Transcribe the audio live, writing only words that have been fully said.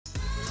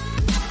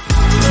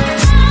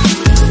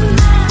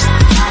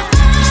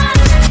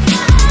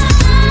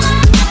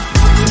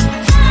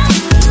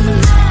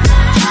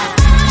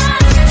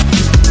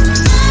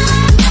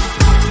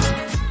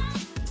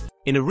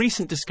In a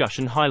recent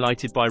discussion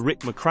highlighted by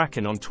Rick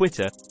McCracken on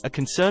Twitter, a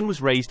concern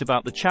was raised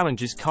about the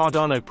challenges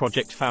Cardano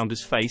project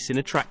founders face in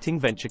attracting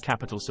venture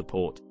capital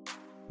support.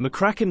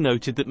 McCracken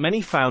noted that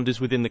many founders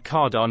within the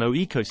Cardano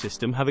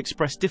ecosystem have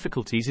expressed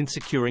difficulties in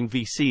securing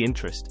VC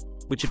interest,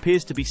 which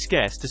appears to be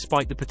scarce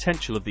despite the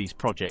potential of these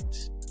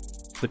projects.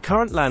 The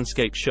current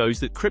landscape shows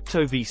that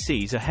crypto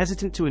VCs are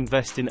hesitant to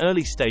invest in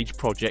early-stage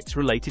projects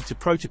related to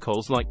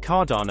protocols like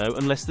Cardano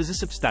unless there's a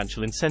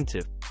substantial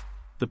incentive.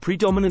 The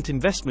predominant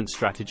investment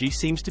strategy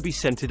seems to be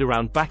centered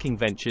around backing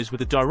ventures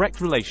with a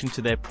direct relation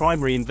to their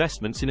primary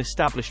investments in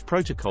established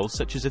protocols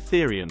such as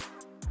Ethereum.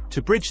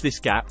 To bridge this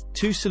gap,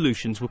 two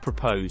solutions were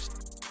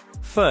proposed.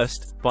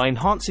 First, by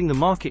enhancing the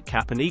market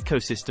cap and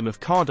ecosystem of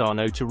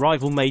Cardano to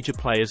rival major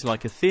players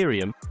like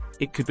Ethereum,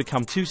 it could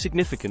become too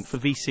significant for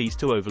VCs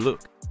to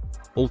overlook.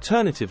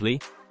 Alternatively,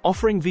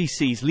 offering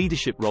VCs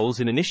leadership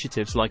roles in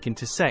initiatives like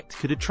Intersect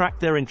could attract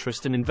their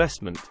interest and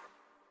investment.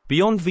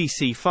 Beyond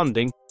VC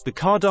funding, the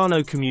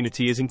Cardano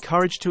community is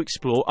encouraged to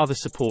explore other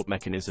support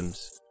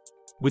mechanisms.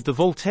 With the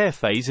Voltaire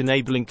phase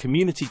enabling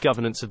community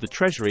governance of the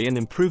treasury and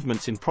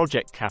improvements in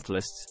project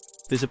catalysts,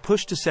 there's a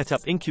push to set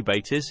up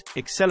incubators,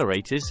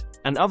 accelerators,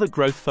 and other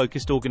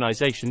growth-focused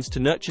organizations to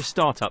nurture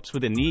startups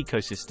within the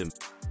ecosystem.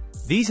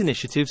 These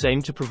initiatives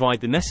aim to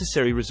provide the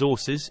necessary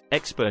resources,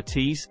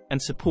 expertise,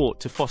 and support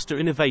to foster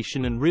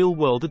innovation and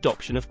real-world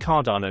adoption of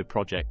Cardano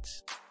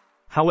projects.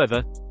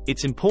 However,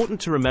 it's important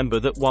to remember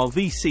that while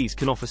VCs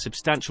can offer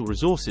substantial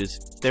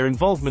resources, their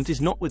involvement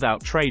is not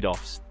without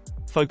trade-offs,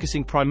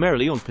 focusing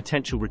primarily on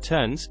potential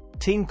returns,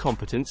 team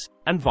competence,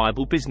 and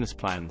viable business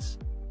plans.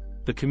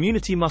 The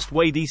community must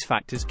weigh these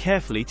factors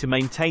carefully to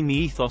maintain the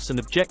ethos and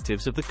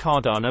objectives of the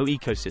Cardano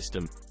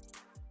ecosystem.